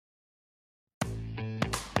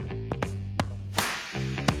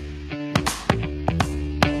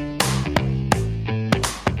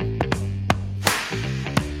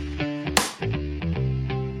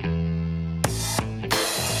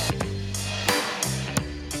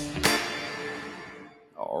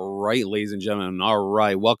right, ladies and gentlemen. All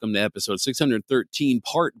right. Welcome to episode 613,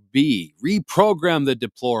 part B, Reprogram the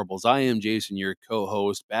Deplorables. I am Jason, your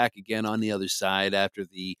co-host, back again on the other side after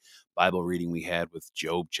the Bible reading we had with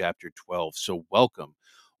Job chapter 12. So welcome.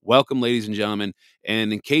 Welcome, ladies and gentlemen.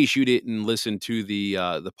 And in case you didn't listen to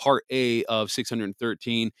the part A of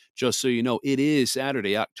 613, just so you know, it is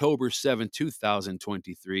Saturday, October 7th,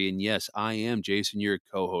 2023. And yes, I am Jason, your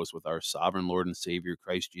co-host, with our sovereign Lord and Savior,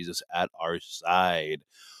 Christ Jesus, at our side.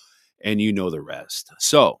 And you know the rest.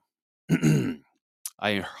 So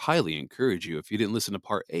I highly encourage you, if you didn't listen to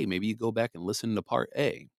part A, maybe you go back and listen to part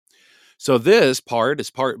A. So this part is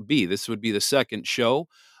part B. This would be the second show.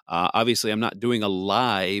 Obviously, I'm not doing a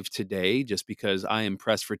live today just because I am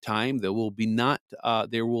pressed for time. There will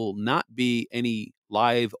not be any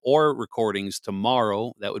live or recordings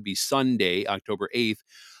tomorrow. That would be Sunday, October 8th.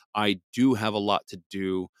 I do have a lot to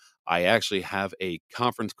do. I actually have a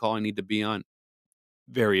conference call I need to be on.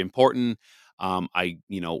 Very important. When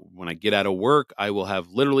I get out of work, I will have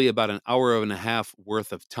literally about an hour and a half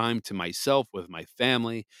worth of time to myself with my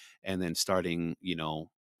family. And then starting,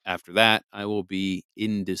 after that, I will be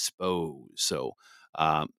indisposed. So,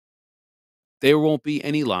 um, there won't be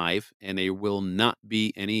any live and there will not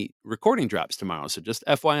be any recording drops tomorrow. So just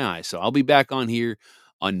FYI. So I'll be back on here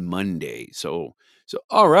on Monday. So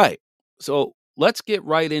all right. So let's get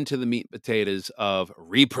right into the meat and potatoes of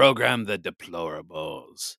Reprogram the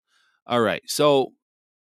Deplorables. All right. So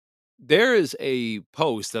there is a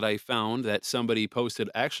post that I found that somebody posted,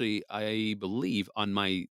 actually, I believe, on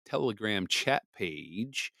my Telegram chat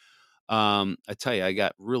page. I tell you, I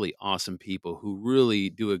got really awesome people who really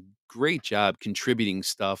do a great job contributing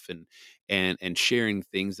stuff and sharing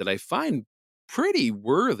things that I find pretty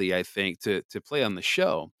worthy, I think, to play on the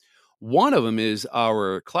show. One of them is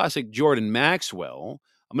our classic Jordan Maxwell.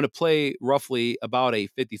 I'm going to play roughly about a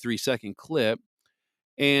 53-second clip,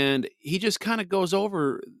 and he just kind of goes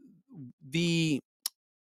over the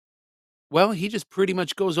he just pretty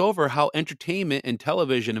much goes over how entertainment and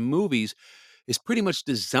television and movies is pretty much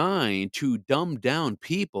designed to dumb down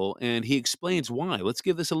people, and he explains why. Let's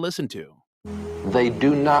give this a listen to. They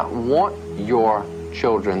do not want your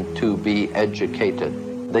children to be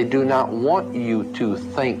educated. They do not want you to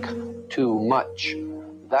think too much.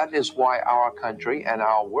 That is why our country and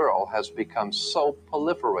our world has become so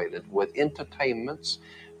proliferated with entertainments,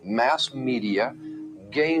 mass media,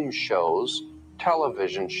 game shows,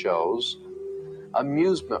 television shows,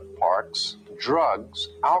 amusement parks, drugs,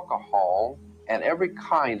 alcohol, and every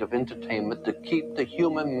kind of entertainment to keep the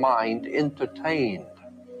human mind entertained,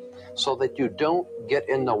 so that you don't get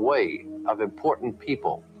in the way of important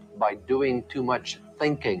people by doing too much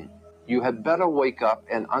thinking. You had better wake up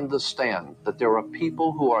and understand that there are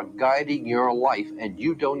people who are guiding your life and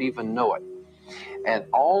you don't even know it. And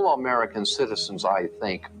all American citizens, I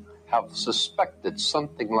think, have suspected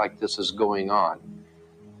something like this is going on.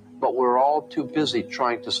 But we're all too busy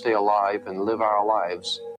trying to stay alive and live our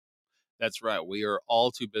lives. That's right. We are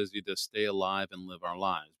all too busy to stay alive and live our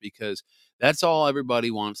lives because that's all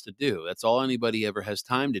everybody wants to do. That's all anybody ever has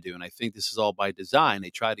time to do. And I think this is all by design.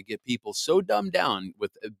 They try to get people so dumbed down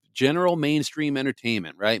with general mainstream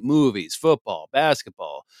entertainment, right? Movies, football,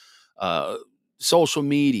 basketball, uh, social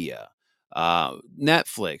media,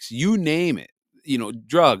 Netflix, you name it,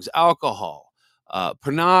 drugs, alcohol,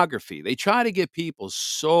 pornography. They try to get people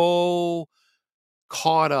so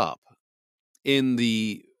caught up in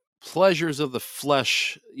the pleasures of the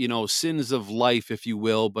flesh, sins of life, if you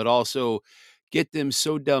will, but also get them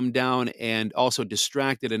so dumbed down and also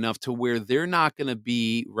distracted enough to where they're not going to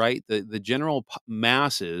be right. The general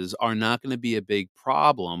masses are not going to be a big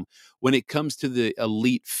problem when it comes to the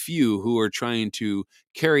elite few who are trying to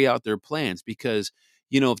carry out their plans. Because,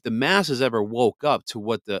 if the masses ever woke up to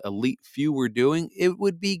what the elite few were doing, it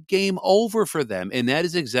would be game over for them. And that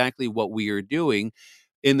is exactly what we are doing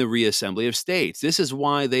in the reassembly of states. This is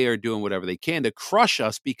why they are doing whatever they can to crush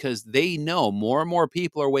us, because they know more and more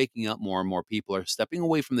people are waking up, more and more people are stepping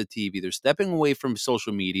away from the TV, they're stepping away from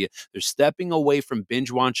social media, they're stepping away from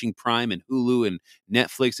binge watching Prime and Hulu and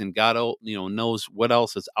Netflix and God knows what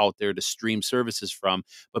else is out there to stream services from.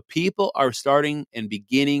 But people are starting and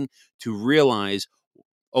beginning to realize,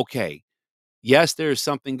 okay, yes, there's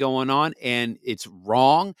something going on and it's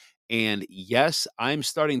wrong. And yes, I'm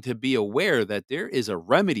starting to be aware that there is a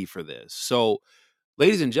remedy for this. So,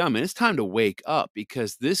 ladies and gentlemen, it's time to wake up,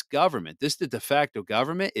 because this government, this de facto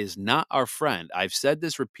government, is not our friend. I've said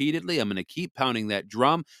this repeatedly. I'm going to keep pounding that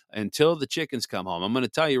drum until the chickens come home. I'm going to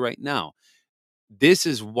tell you right now. This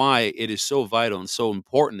is why it is so vital and so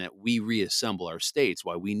important that we reassemble our states,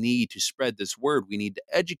 why we need to spread this word. We need to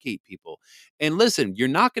educate people. And listen, you're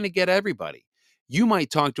not going to get everybody. You might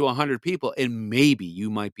talk to 100 people, and maybe you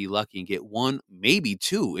might be lucky and get one, maybe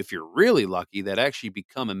two, if you're really lucky, that actually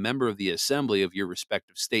become a member of the assembly of your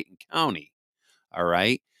respective state and county. All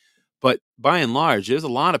right. But by and large, there's a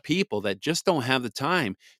lot of people that just don't have the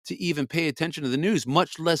time to even pay attention to the news,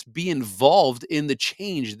 much less be involved in the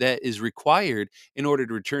change that is required in order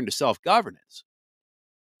to return to self-governance.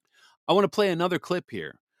 I want to play another clip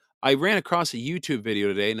here. I ran across a YouTube video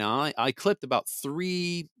today. Now, I clipped about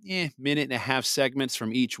 3 minute and a half segments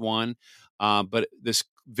from each one, but this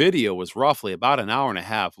video was roughly about an hour and a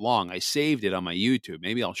half long. I saved it on my YouTube.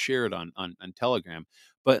 Maybe I'll share it on Telegram.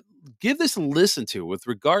 But give this a listen to with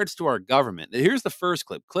regards to our government. Here's the first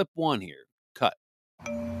clip. Clip 1 here. Cut.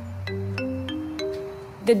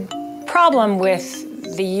 The problem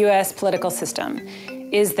with the U.S. political system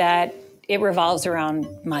is that it revolves around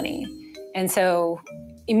money. And so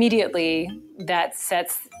immediately that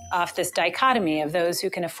sets off this dichotomy of those who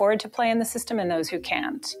can afford to play in the system and those who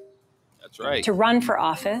can't. That's right. To run for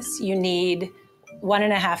office, you need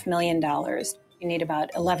 $1.5 million. You need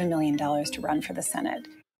about $11 million to run for the Senate.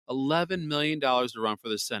 $11 million to run for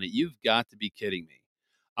the Senate. You've got to be kidding me.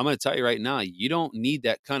 I'm going to tell you right now, you don't need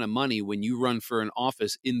that kind of money when you run for an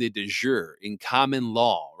office in the de jure, in common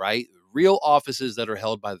law, right? Real offices that are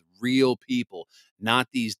held by real people, not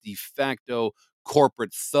these de facto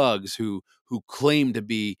corporate thugs who claim to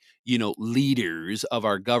be, leaders of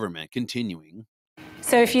our government. Continuing.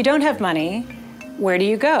 So if you don't have money, where do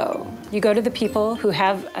you go? You go to the people who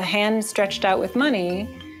have a hand stretched out with money,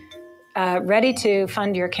 ready to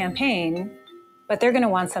fund your campaign, but they're going to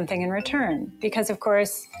want something in return because, of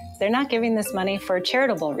course, they're not giving this money for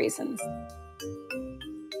charitable reasons.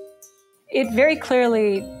 It very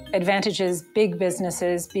clearly advantages big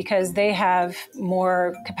businesses because they have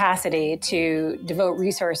more capacity to devote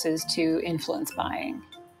resources to influence buying.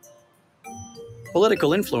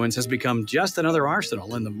 Political influence has become just another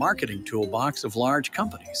arsenal in the marketing toolbox of large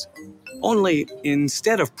companies. Only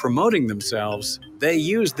instead of promoting themselves, they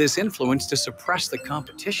use this influence to suppress the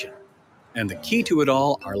competition. And the key to it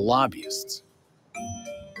all are lobbyists.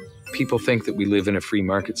 People think that we live in a free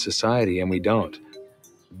market society, and we don't.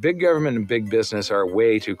 Big government and big business are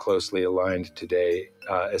way too closely aligned today,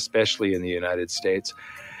 especially in the United States.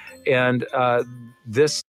 And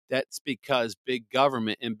That's because big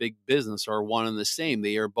government and big business are one and the same.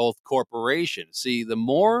 They are both corporations. See,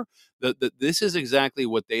 this is exactly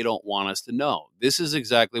what they don't want us to know. This is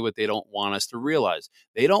exactly what they don't want us to realize.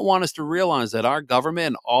 They don't want us to realize that our government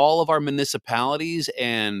and all of our municipalities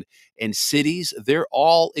and cities, they're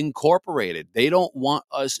all incorporated. They don't want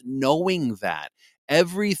us knowing that.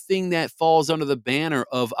 Everything that falls under the banner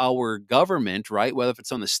of our government, right, whether if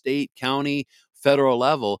it's on the state, county, federal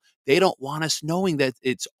level, they don't want us knowing that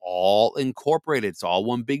it's all incorporated. It's all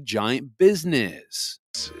one big giant business.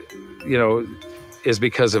 Is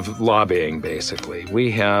because of lobbying, basically. We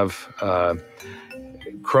have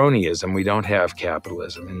cronyism. We don't have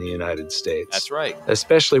capitalism in the United States. That's right.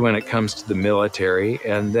 Especially when it comes to the military,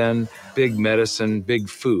 and then big medicine, big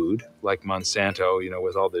food, like Monsanto,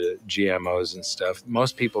 with all the GMOs and stuff.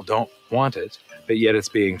 Most people don't want it, but yet it's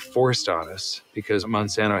being forced on us because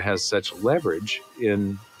Monsanto has such leverage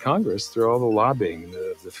in Congress through all the lobbying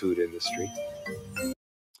of the food industry.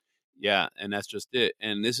 Yeah, and that's just it.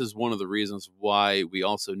 And this is one of the reasons why we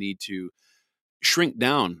also need to shrink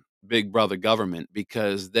down Big Brother government,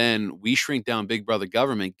 because then we shrink down Big Brother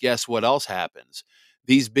government. Guess what else happens?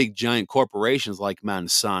 These big giant corporations like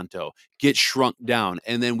Monsanto get shrunk down,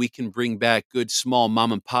 and then we can bring back good small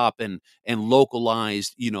mom and pop and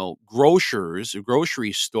localized,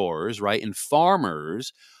 grocery stores, right, and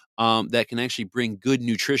farmers that can actually bring good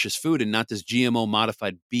nutritious food and not this GMO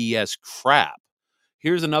modified BS crap.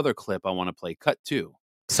 Here's another clip I want to play. Cut 2.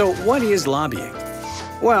 So what is lobbying?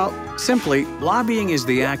 Well, simply, lobbying is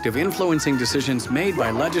the act of influencing decisions made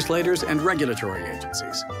by legislators and regulatory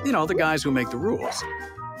agencies. The guys who make the rules.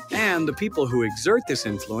 And the people who exert this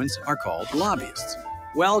influence are called lobbyists.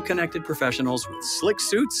 Well-connected professionals with slick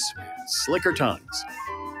suits and slicker tongues.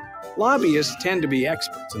 Lobbyists tend to be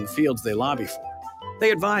experts in the fields they lobby for.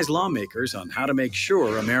 They advise lawmakers on how to make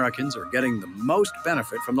sure Americans are getting the most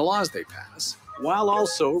benefit from the laws they pass, while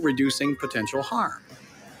also reducing potential harm.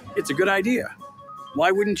 It's a good idea. Why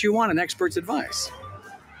wouldn't you want an expert's advice?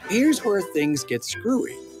 Here's where things get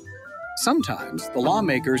screwy. Sometimes the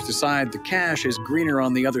lawmakers decide the cash is greener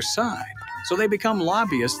on the other side, so they become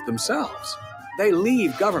lobbyists themselves. They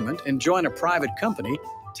leave government and join a private company,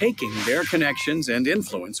 taking their connections and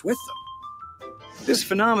influence with them. This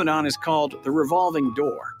phenomenon is called the revolving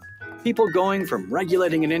door. People going from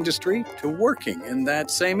regulating an industry to working in that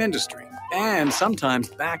same industry, and sometimes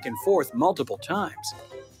back and forth multiple times.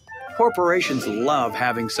 Corporations love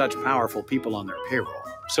having such powerful people on their payroll,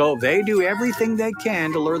 so they do everything they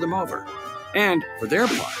can to lure them over. And for their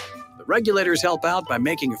part, the regulators help out by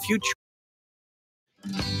making a few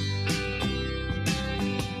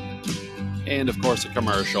And of course, a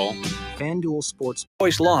commercial. FanDuel Sports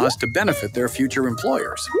choice laws to benefit their future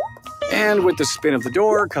employers. And with the spin of the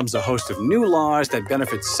door comes a host of new laws that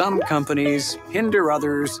benefit some companies, hinder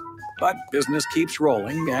others, but business keeps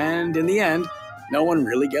rolling, and in the end, no one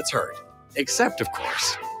really gets hurt. Except, of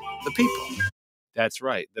course, the people. That's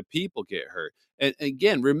right. The people get hurt. And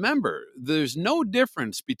again, remember, there's no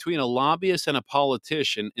difference between a lobbyist and a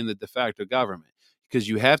politician in the de facto government, because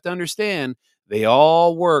you have to understand they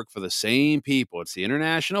all work for the same people. It's the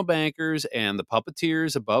international bankers and the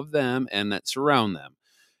puppeteers above them and that surround them.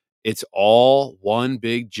 It's all one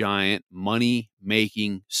big giant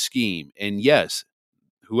money-making scheme. And yes,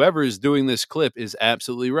 whoever is doing this clip is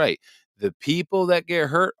absolutely right. The people that get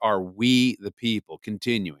hurt are we, the people.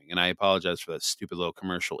 Continuing. And I apologize for that stupid little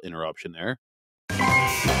commercial interruption there.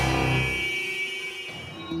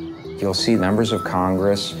 You'll see members of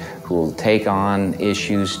Congress who will take on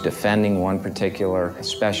issues defending one particular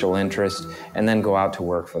special interest and then go out to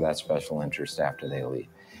work for that special interest after they leave.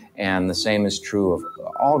 And the same is true of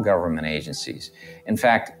all government agencies. In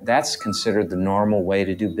fact, that's considered the normal way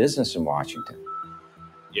to do business in Washington.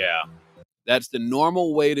 Yeah, that's the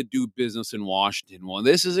normal way to do business in Washington. Well,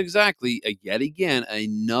 this is exactly, yet again,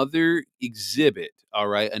 another exhibit, all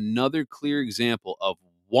right, another clear example of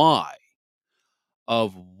why,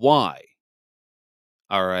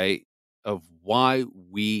 all right, of why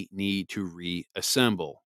we need to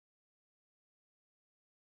reassemble.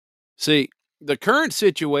 See, the current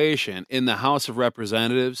situation in the House of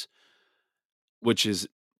Representatives, which is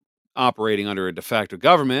operating under a de facto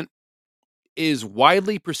government, is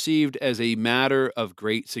widely perceived as a matter of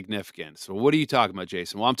great significance. So what are you talking about,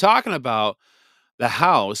 Jason? Well, I'm talking about the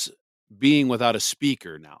House being without a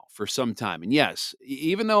speaker now for some time. And yes,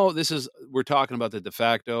 even though we're talking about the de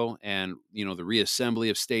facto and, the reassembly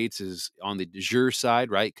of states is on the de jure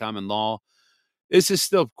side, right? Common law. This is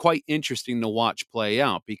still quite interesting to watch play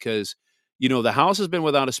out because, the House has been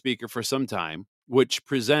without a speaker for some time, which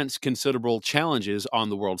presents considerable challenges on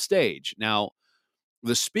the world stage. Now,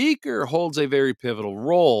 the speaker holds a very pivotal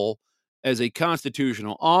role as a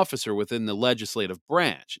constitutional officer within the legislative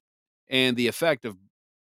branch, and the effective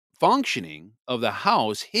functioning of the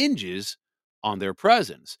House hinges on their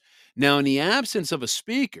presence. Now, in the absence of a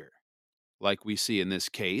speaker, like we see in this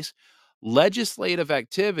case, legislative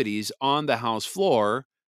activities on the House floor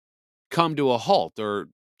come to a halt, or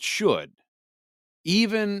should,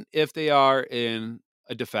 even if they are in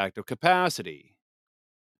a de facto capacity.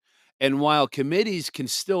 And while committees can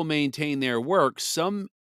still maintain their work, some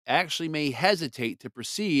actually may hesitate to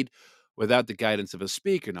proceed without the guidance of a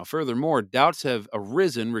speaker. Now, furthermore, doubts have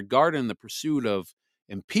arisen regarding the pursuit of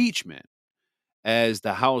impeachment as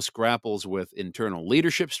the House grapples with internal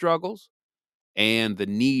leadership struggles and the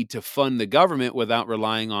need to fund the government without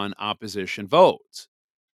relying on opposition votes.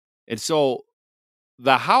 And so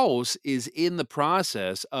the House is in the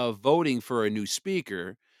process of voting for a new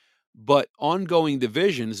speaker, but ongoing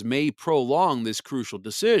divisions may prolong this crucial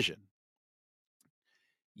decision.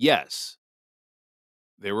 Yes,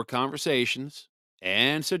 there were conversations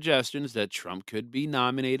and suggestions that Trump could be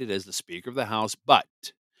nominated as the Speaker of the House,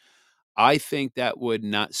 but I think that would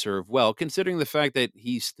not serve well, considering the fact that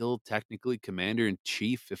he's still technically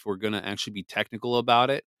commander-in-chief, if we're going to actually be technical about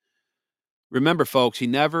it. Remember, folks, he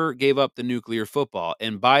never gave up the nuclear football,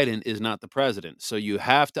 and Biden is not the president. So you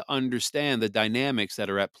have to understand the dynamics that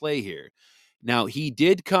are at play here. Now, he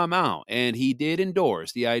did come out and he did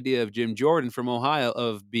endorse the idea of Jim Jordan from Ohio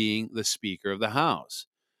of being the Speaker of the House.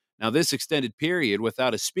 Now, this extended period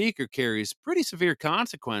without a speaker carries pretty severe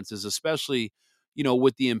consequences, especially,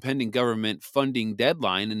 with the impending government funding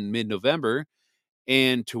deadline in mid-November,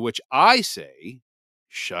 and to which I say,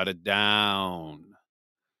 shut it down.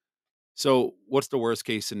 So what's the worst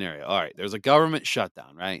case scenario? All right, there's a government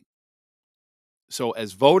shutdown, right? So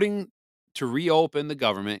as voting to reopen the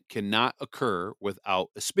government cannot occur without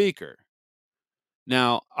a speaker.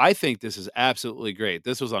 Now, I think this is absolutely great.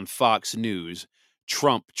 This was on Fox News,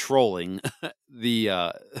 Trump trolling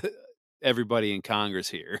the everybody in Congress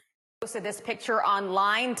here. Posted this picture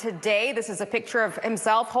online today. This is a picture of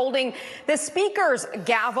himself holding the speaker's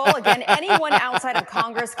gavel. Again, anyone outside of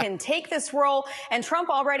Congress can take this role, and Trump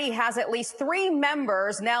already has at least 3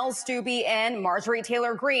 members, Nell Stubbe and Marjorie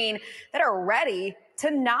Taylor Greene, that are ready to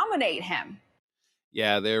nominate him.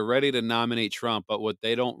 Yeah, they're ready to nominate Trump, but what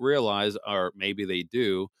they don't realize, or maybe they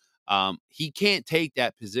do, he can't take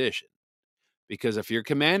that position, because if you're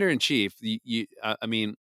commander in chief,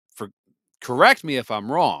 correct me if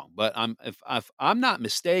I'm wrong, but if I'm not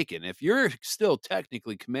mistaken, if you're still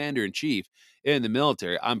technically commander in chief in the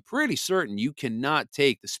military, I'm pretty certain you cannot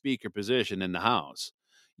take the speaker position in the House.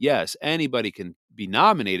 Yes, anybody can be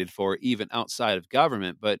nominated for it, even outside of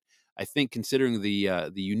government, but I think considering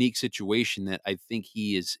the unique situation that I think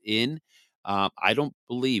he is in, I don't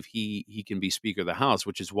believe he can be Speaker of the House,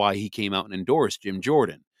 which is why he came out and endorsed Jim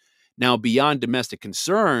Jordan. Now, beyond domestic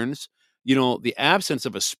concerns, the absence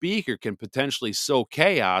of a speaker can potentially sow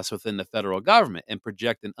chaos within the federal government and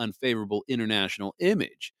project an unfavorable international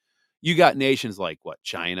image. You got nations like what?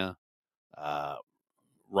 China, uh,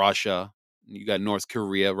 Russia, you got North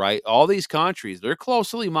Korea, right? All these countries, they're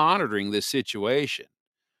closely monitoring this situation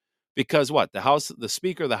because what? The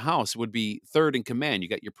speaker of the House would be third in command. You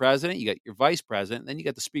got your president, you got your vice president, and then you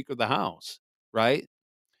got the speaker of the House, right?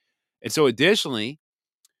 And so additionally,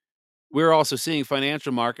 we're also seeing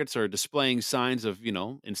financial markets are displaying signs of,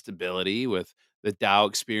 instability, with the Dow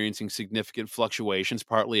experiencing significant fluctuations,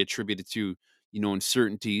 partly attributed to,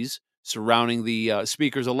 uncertainties surrounding the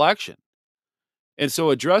speaker's election. And so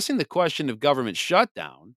addressing the question of government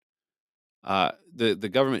shutdown, the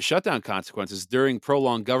government shutdown consequences during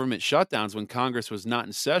prolonged government shutdowns when Congress was not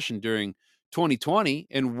in session during 2020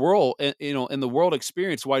 and the world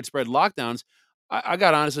experienced widespread lockdowns. I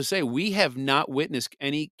got to honestly say we have not witnessed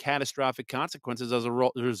any catastrophic consequences as a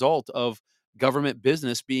result of government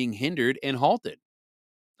business being hindered and halted.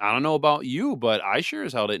 I don't know about you, but I sure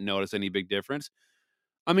as hell didn't notice any big difference.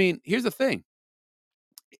 I mean, here's the thing.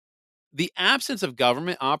 The absence of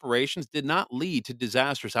government operations did not lead to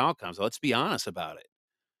disastrous outcomes. Let's be honest about it.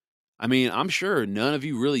 I mean, I'm sure none of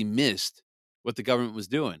you really missed what the government was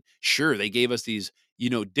doing. Sure, they gave us these,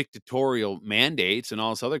 dictatorial mandates and all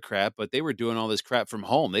this other crap, but they were doing all this crap from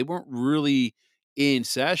home. They weren't really in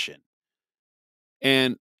session.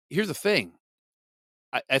 And here's the thing.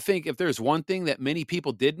 I think if there's one thing that many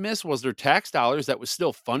people did miss was their tax dollars that was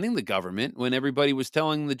still funding the government when everybody was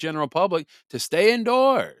telling the general public to stay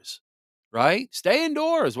indoors, right? Stay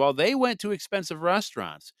indoors while they went to expensive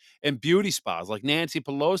restaurants and beauty spas like Nancy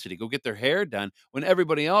Pelosi to go get their hair done when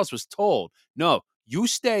everybody else was told, no, you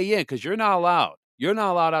stay in because you're not allowed. You're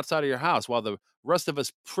not allowed outside of your house while the rest of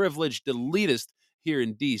us privileged elitists here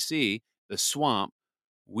in D.C., the swamp,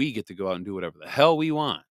 we get to go out and do whatever the hell we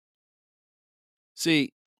want.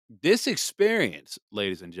 See, this experience,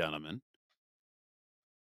 ladies and gentlemen,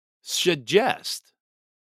 suggests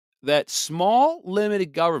that small,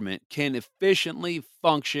 limited government can efficiently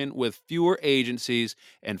function with fewer agencies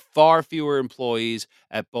and far fewer employees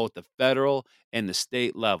at both the federal and the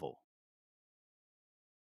state level.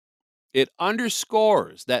 It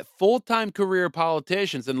underscores that full-time career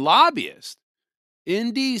politicians and lobbyists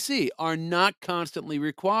in DC are not constantly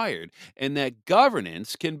required, and that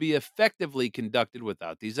governance can be effectively conducted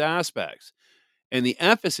without these aspects. And the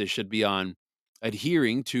emphasis should be on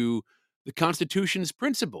adhering to the Constitution's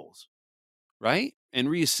principles, right? And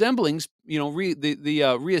reassembling,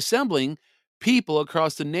 reassembling people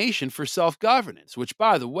across the nation for self-governance, which,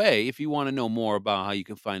 by the way, if you want to know more about how you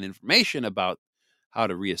can find information about how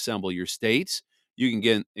to reassemble your states, you can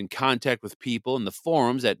get in contact with people in the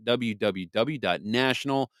forums at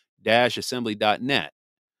www.national-assembly.net.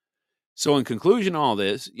 So in conclusion, all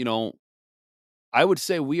this, I would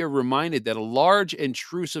say we are reminded that a large,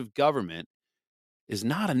 intrusive government is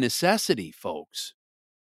not a necessity, folks.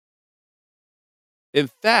 In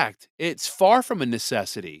fact, it's far from a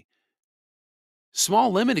necessity.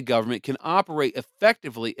 Small, limited government can operate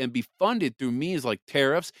effectively and be funded through means like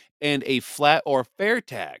tariffs and a flat or fair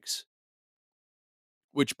tax,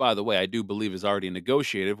 which, by the way, I do believe is already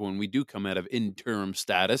negotiated when we do come out of interim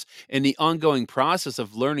status. And the ongoing process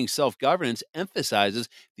of learning self governance emphasizes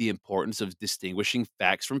the importance of distinguishing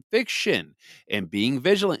facts from fiction and being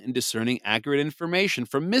vigilant in discerning accurate information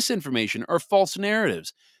from misinformation or false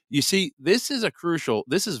narratives. You see, this is very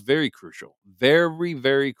crucial, very,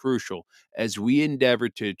 very crucial as we endeavor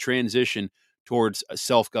to transition towards a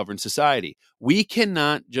self-governed society. We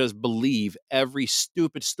cannot just believe every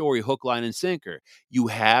stupid story, hook, line, and sinker. You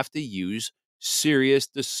have to use serious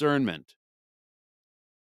discernment.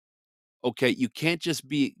 Okay, you can't just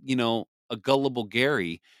be, a gullible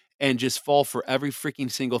Gary and just fall for every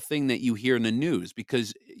freaking single thing that you hear in the news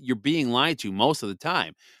because you're being lied to most of the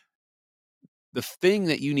time. The thing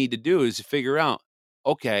that you need to do is figure out,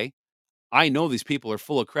 okay, I know these people are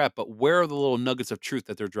full of crap, but where are the little nuggets of truth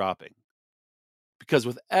that they're dropping? Because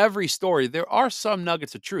with every story, there are some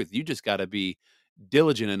nuggets of truth. You just got to be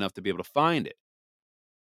diligent enough to be able to find it.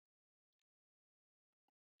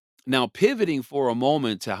 Now, pivoting for a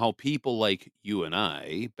moment to how people like you and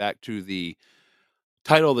I, back to the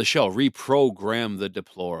title of the show, Reprogram the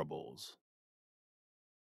Deplorables.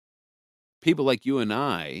 people like you and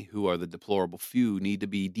I, who are the deplorable few, need to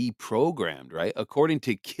be deprogrammed, right? According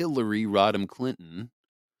to Hillary Rodham Clinton.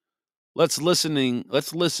 Let's listen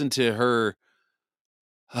to her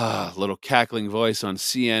little cackling voice on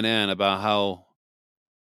CNN about how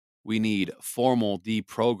we need formal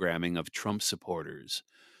deprogramming of Trump supporters.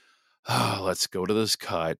 Let's go to this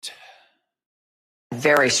cut.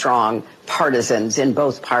 Very strong partisans in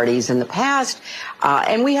both parties in the past.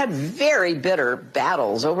 And we had very bitter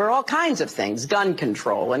battles over all kinds of things, gun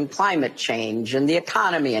control and climate change and the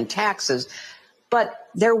economy and taxes. But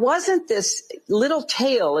there wasn't this little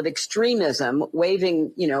tail of extremism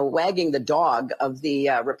wagging the dog of the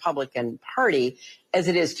Republican Party as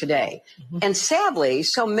it is today. Mm-hmm. And sadly,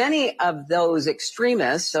 so many of those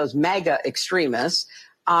extremists, those MAGA extremists,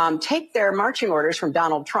 take their marching orders from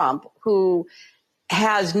Donald Trump, who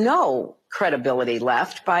has no credibility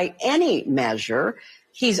left by any measure.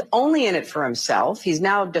 He's only in it for himself. He's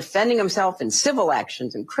now defending himself in civil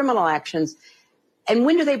actions and criminal actions. And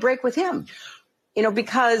when do they break with him?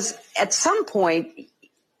 Because at some point,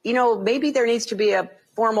 maybe there needs to be a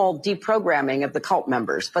formal deprogramming of the cult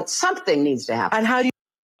members, but something needs to happen. And how do you...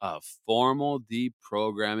 A formal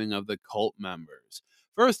deprogramming of the cult members.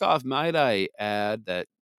 First off, might I add that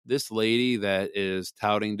this lady that is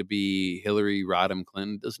touting to be Hillary Rodham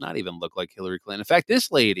Clinton does not even look like Hillary Clinton. In fact,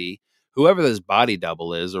 this lady, whoever this body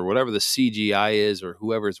double is, or whatever the CGI is, or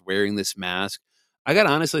whoever's wearing this mask, I gotta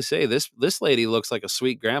honestly say, this lady looks like a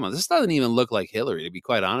sweet grandma. This doesn't even look like Hillary, to be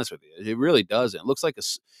quite honest with you. It really doesn't. It looks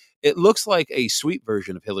like a sweet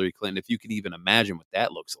version of Hillary Clinton, if you can even imagine what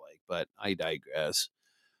that looks like. But I digress.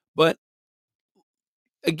 But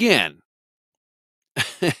again,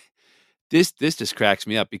 this just cracks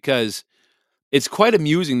me up, because it's quite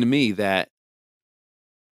amusing to me that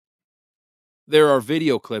there are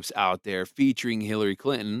video clips out there featuring Hillary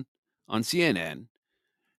Clinton on CNN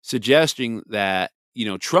suggesting that,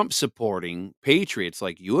 Trump supporting patriots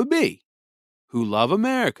like you and me who love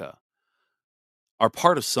America are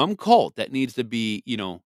part of some cult that needs to be,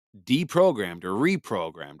 deprogrammed or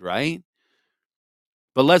reprogrammed, right?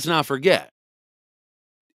 But let's not forget,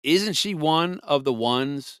 isn't she one of the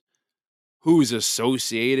ones who's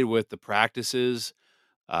associated with the practices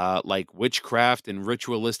like witchcraft and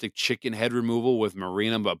ritualistic chicken head removal with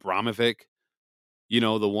Marina Abramovic?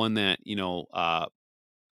 The one that,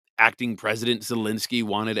 acting President Zelensky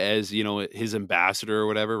wanted as, his ambassador or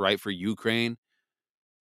whatever, right, for Ukraine.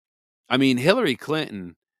 I mean, Hillary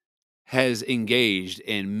Clinton has engaged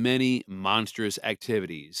in many monstrous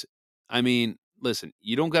activities. I mean, listen,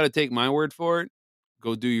 you don't got to take my word for it.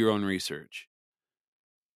 Go do your own research.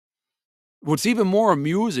 What's even more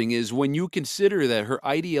amusing is when you consider that her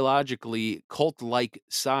ideologically cult-like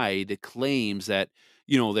side claims that,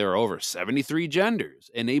 there are over 73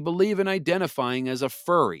 genders, and they believe in identifying as a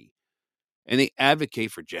furry, and they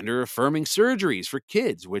advocate for gender-affirming surgeries for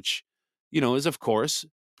kids, which, is, of course,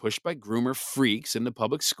 pushed by groomer freaks in the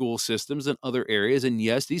public school systems and other areas. And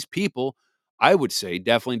yes, these people, I would say,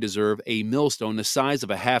 definitely deserve a millstone the size of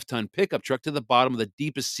a half-ton pickup truck to the bottom of the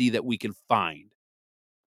deepest sea that we can find.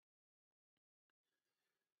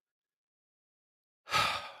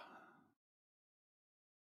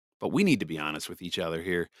 But we need to be honest with each other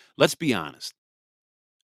here. Let's be honest.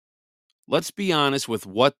 Let's be honest with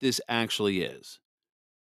what this actually is.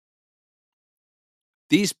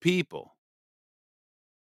 These people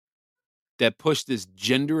that push this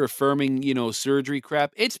gender-affirming, surgery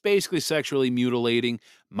crap, it's basically sexually mutilating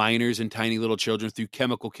minors and tiny little children through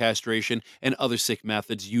chemical castration and other sick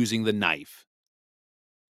methods using the knife.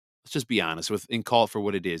 Let's just be honest with and call it for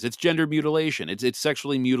what it is. It's gender mutilation. It's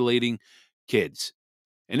sexually mutilating kids.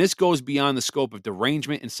 And this goes beyond the scope of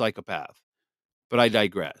derangement and psychopath. But I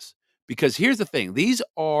digress. Because here's the thing. These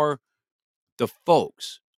are the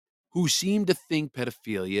folks who seem to think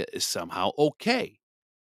pedophilia is somehow okay.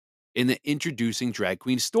 And that introducing drag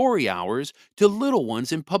queen story hours to little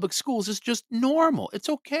ones in public schools is just normal. It's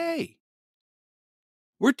okay.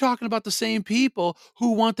 We're talking about the same people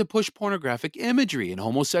who want to push pornographic imagery and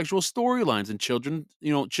homosexual storylines in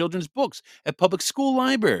children's books at public school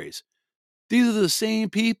libraries. These are the same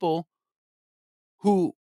people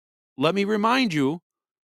who, let me remind you,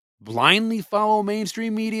 blindly follow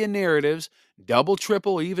mainstream media narratives, double,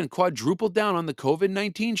 triple, or even quadruple down on the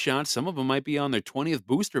COVID-19 shots. Some of them might be on their 20th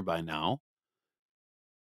booster by now.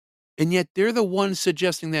 And yet they're the ones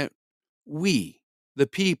suggesting that we, the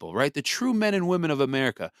people, right, the true men and women of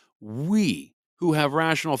America, we who have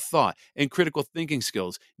rational thought and critical thinking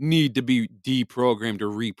skills need to be deprogrammed or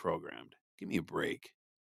reprogrammed. Give me a break.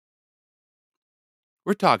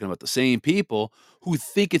 We're talking about the same people who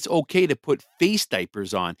think it's okay to put face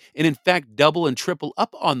diapers on and, in fact, double and triple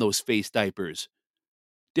up on those face diapers,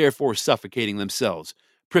 therefore suffocating themselves,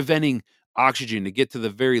 preventing oxygen to get to the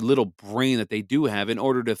very little brain that they do have in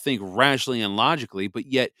order to think rationally and logically, but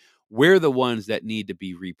yet we're the ones that need to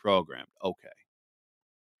be reprogrammed. Okay.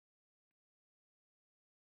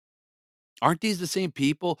 Aren't these the same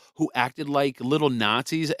people who acted like little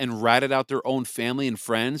Nazis and ratted out their own family and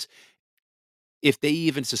friends if they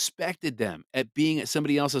even suspected them at being at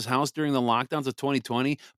somebody else's house during the lockdowns of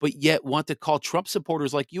 2020, but yet want to call Trump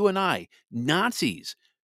supporters like you and I Nazis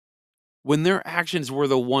when their actions were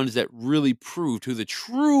the ones that really proved who the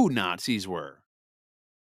true Nazis were?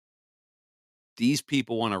 These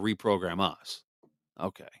people want to reprogram us.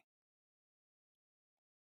 Okay.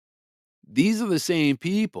 These are the same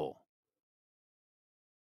people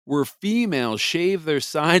where females shave their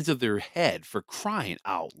sides of their head, for crying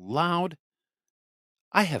out loud.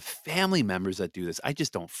 I have family members that do this. I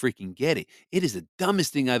just don't freaking get it. It is the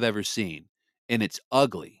dumbest thing I've ever seen, and it's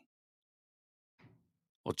ugly.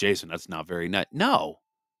 Well, Jason, that's not very nice. No.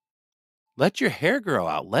 Let your hair grow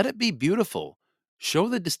out. Let it be beautiful. Show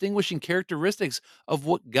the distinguishing characteristics of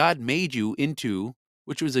what God made you into,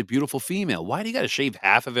 which was a beautiful female. Why do you got to shave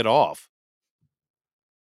half of it off?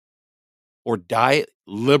 Or dye it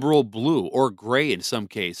liberal blue or gray in some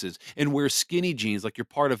cases, and wear skinny jeans like you're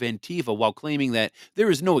part of Antifa while claiming that there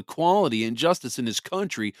is no equality and justice in this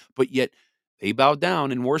country, but yet they bow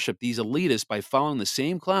down and worship these elitists by following the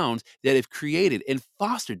same clowns that have created and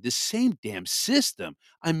fostered this same damn system.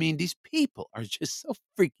 I mean, these people are just so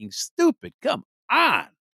freaking stupid. Come on.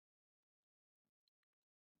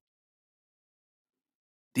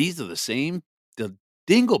 These are the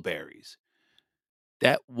dingleberries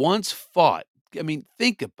that once fought. I mean,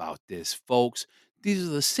 think about this, folks. These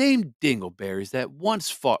are the same dingleberries that once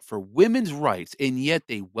fought for women's rights, and yet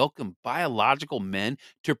they welcome biological men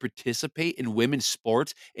to participate in women's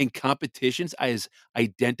sports and competitions as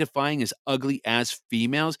identifying as ugly as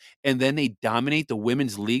females, and then they dominate the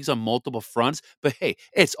women's leagues on multiple fronts. But hey,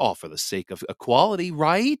 it's all for the sake of equality,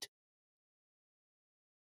 right?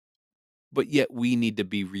 But yet we need to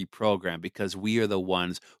be reprogrammed because we are the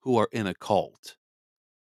ones who are in a cult.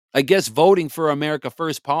 I guess voting for America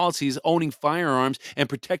First policies, owning firearms, and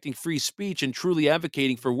protecting free speech and truly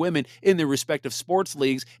advocating for women in their respective sports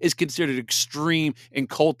leagues is considered extreme and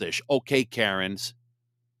cultish. Okay, Karens.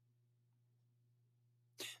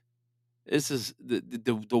 This is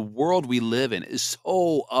the world we live in is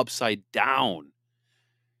so upside down.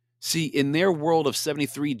 See, in their world of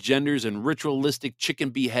 73 genders and ritualistic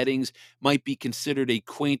chicken beheadings might be considered a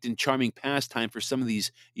quaint and charming pastime for some of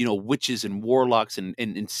these, witches and warlocks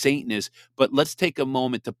and Satanists. But let's take a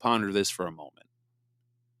moment to ponder this for a moment.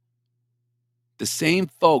 The same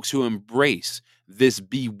folks who embrace this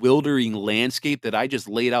bewildering landscape that I just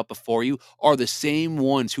laid out before you are the same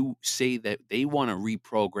ones who say that they want to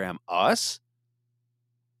reprogram us.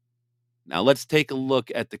 Now let's take a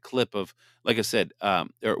look at the clip of, like I said,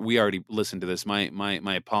 we already listened to this. My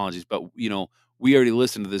apologies, but we already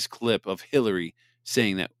listened to this clip of Hillary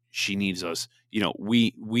saying that she needs us.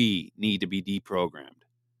 We need to be deprogrammed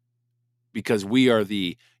because we are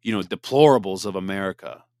the deplorables of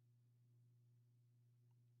America.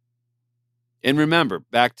 And remember,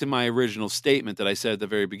 back to my original statement that I said at the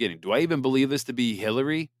very beginning. Do I even believe this to be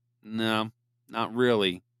Hillary? No, not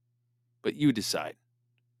really. But you decide.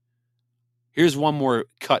 Here's one more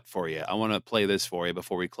cut for you. I want to play this for you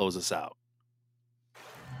before we close this out.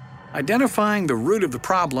 Identifying the root of the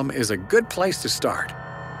problem is a good place to start.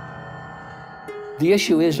 The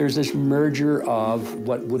issue is there's this merger of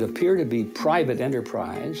what would appear to be private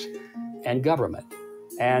enterprise and government.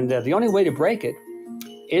 And the only way to break it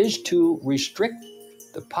is to restrict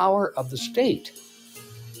the power of the state.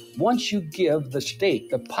 Once you give the state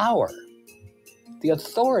the power, the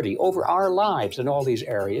authority over our lives in all these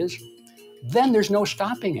areas, then there's no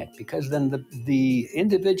stopping it, because then the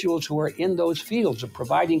individuals who are in those fields of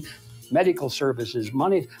providing medical services,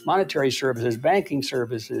 monetary services, banking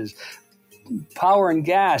services, power and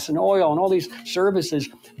gas and oil and all these services,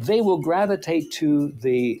 they will gravitate to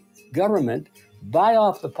the government, buy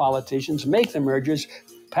off the politicians, make the mergers,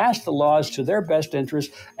 pass the laws to their best interest,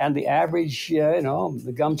 and the average,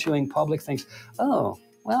 the gum-chewing public thinks, oh,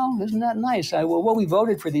 well, isn't that nice? Well, we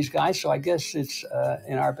voted for these guys, so I guess it's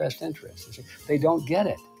in our best interest. They don't get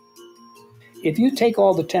it. If you take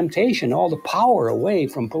all the temptation, all the power away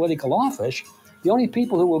from political office, the only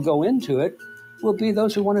people who will go into it will be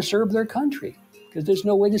those who want to serve their country, because there's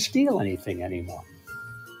no way to steal anything anymore.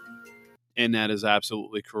 And that is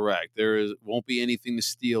absolutely correct. Won't be anything to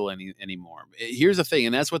steal anymore. Here's the thing,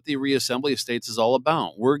 and that's what the reassembly of states is all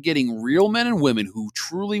about. We're getting real men and women who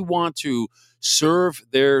truly want to serve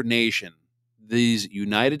their nation, these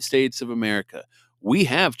United States of America. We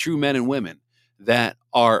have true men and women that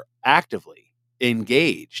are actively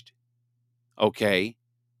engaged, okay,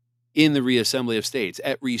 in the reassembly of states,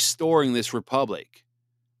 at restoring this republic.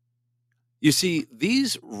 You see,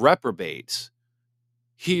 these reprobates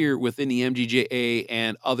here within the MGJA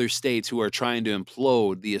and other states who are trying to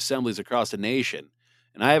implode the assemblies across the nation.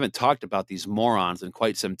 And I haven't talked about these morons in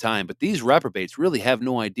quite some time, but these reprobates really have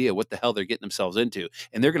no idea what the hell they're getting themselves into.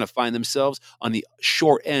 And they're going to find themselves on the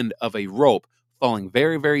short end of a rope, falling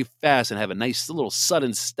very, very fast and have a nice little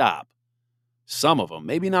sudden stop. Some of them,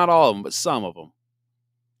 maybe not all of them, but some of them,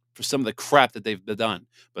 for some of the crap that they've done.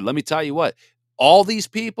 But let me tell you what, all these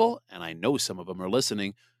people, and I know some of them are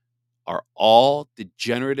listening, are all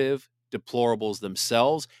degenerative deplorables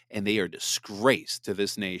themselves, and they are disgrace to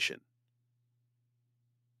this nation.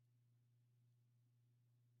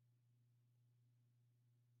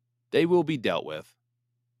 They will be dealt with.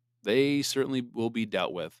 They certainly will be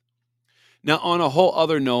dealt with. Now, on a whole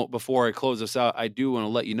other note, before I close this out, I do want to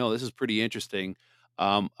let you know this is pretty interesting.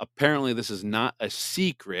 Apparently, this is not a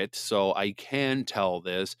secret, so I can tell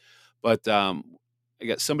this, but I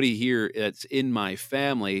got somebody here that's in my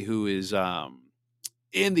family who is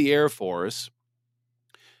in the Air Force,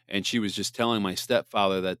 and she was just telling my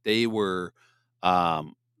stepfather that they were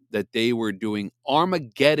doing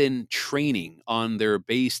Armageddon training on their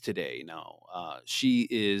base today. Now, she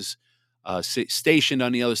is stationed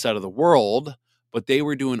on the other side of the world, but they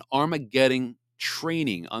were doing Armageddon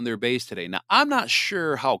training on their base today. Now, I'm not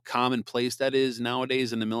sure how commonplace that is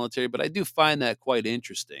nowadays in the military, but I do find that quite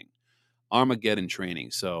interesting. Armageddon training.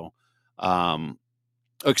 So,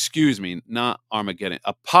 excuse me, not Armageddon,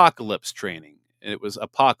 apocalypse training. It was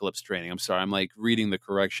apocalypse training. I'm sorry. I'm like reading the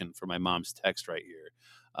correction for my mom's text right here.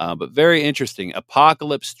 But very interesting.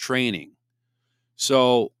 Apocalypse training.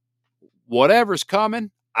 So whatever's coming,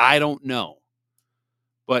 I don't know.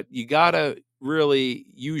 But you got to really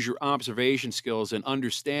use your observation skills and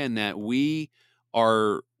understand that we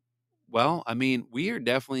are, we are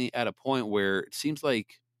definitely at a point where it seems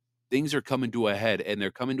like things are coming to a head, and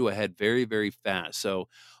they're coming to a head very, very fast. So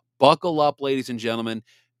buckle up, ladies and gentlemen.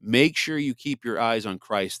 Make sure you keep your eyes on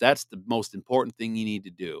Christ. That's the most important thing you need to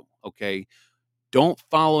do, okay? Don't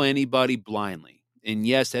follow anybody blindly. And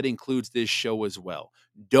yes, that includes this show as well.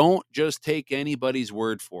 Don't just take anybody's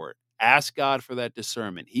word for it. Ask God for that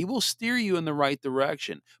discernment. He will steer you in the right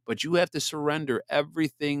direction, but you have to surrender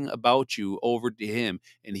everything about you over to Him,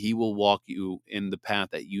 and He will walk you in the path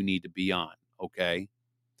that you need to be on, okay?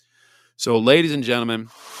 So, ladies and gentlemen,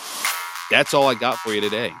 that's all I got for you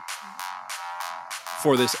today.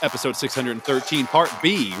 For this episode 613, part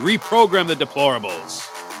B, Reprogram the Deplorables.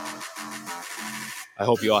 I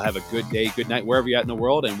hope you all have a good day, good night, wherever you're at in the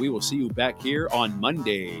world, and we will see you back here on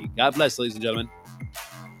Monday. God bless, ladies and gentlemen.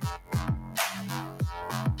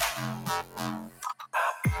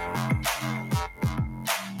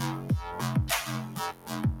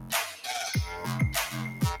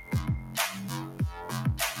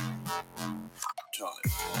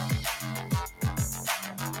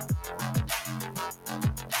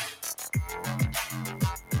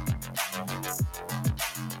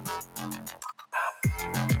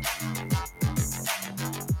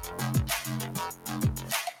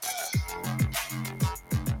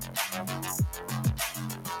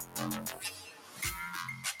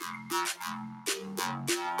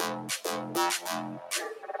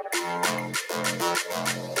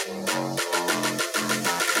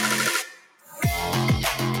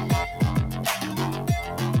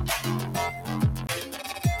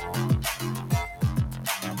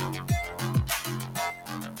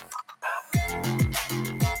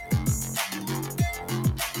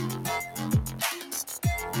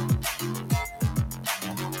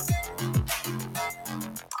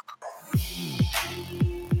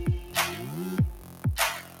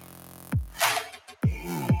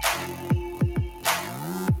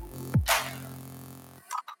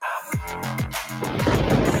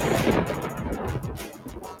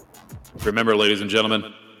 Remember, ladies and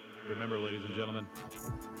gentlemen,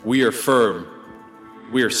 we are firm,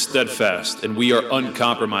 we are steadfast, and we are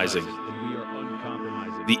uncompromising.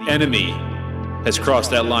 The enemy has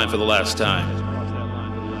crossed that line for the last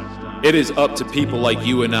time. It is up to people like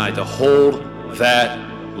you and I to hold that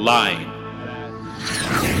line.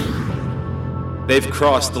 They've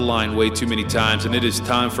crossed the line way too many times, and it is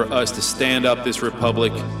time for us to stand up this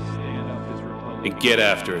republic and get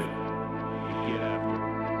after it.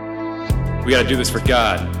 We got to do this for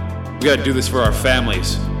God. We got to do this for our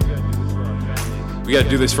families. We got to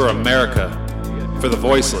do this for America, for the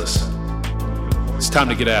voiceless. It's time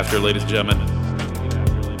to get after, ladies and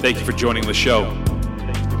gentlemen. Thank you for joining the show.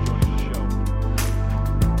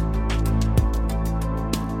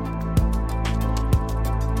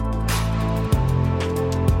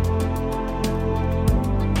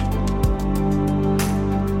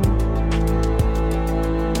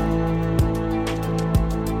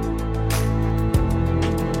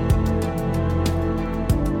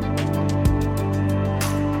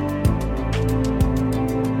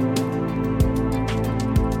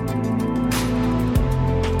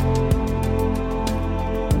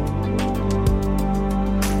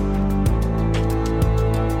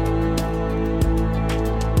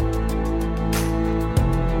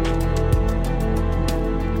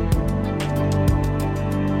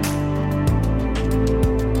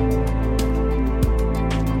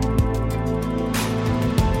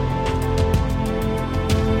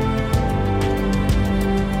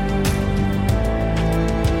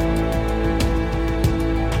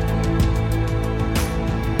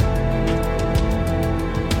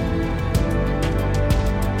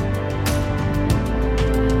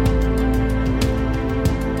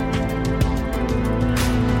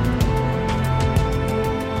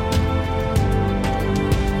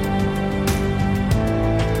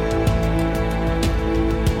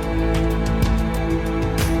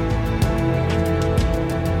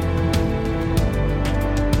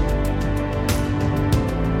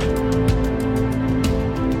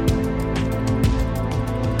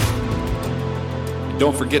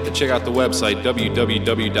 Don't forget to check out the website,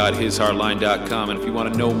 www.hishardline.com. And if you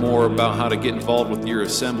want to know more about how to get involved with your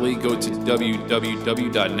assembly, go to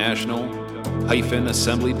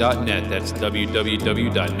www.national-assembly.net. That's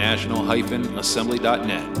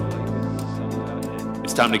www.national-assembly.net.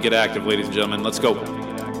 It's time to get active, ladies and gentlemen. Let's go.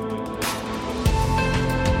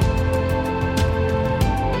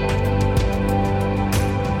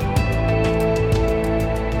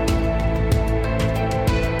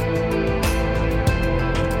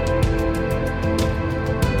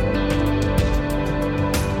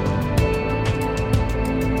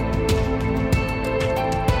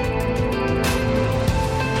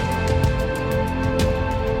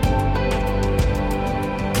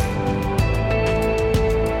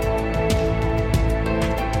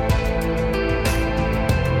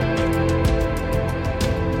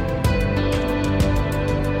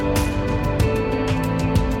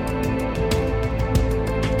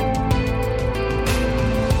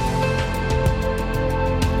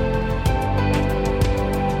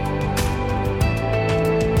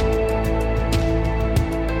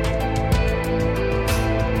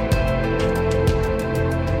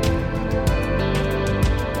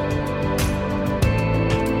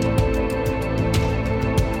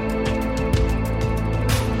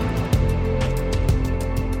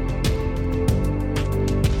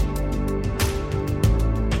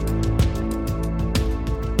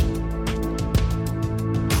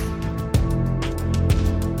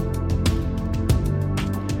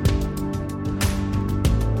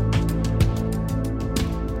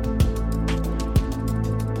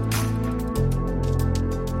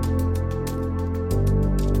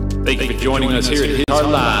 Thank you for joining us here at His Hard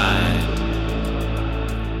Line.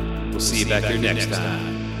 We'll see you back here next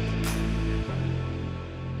time.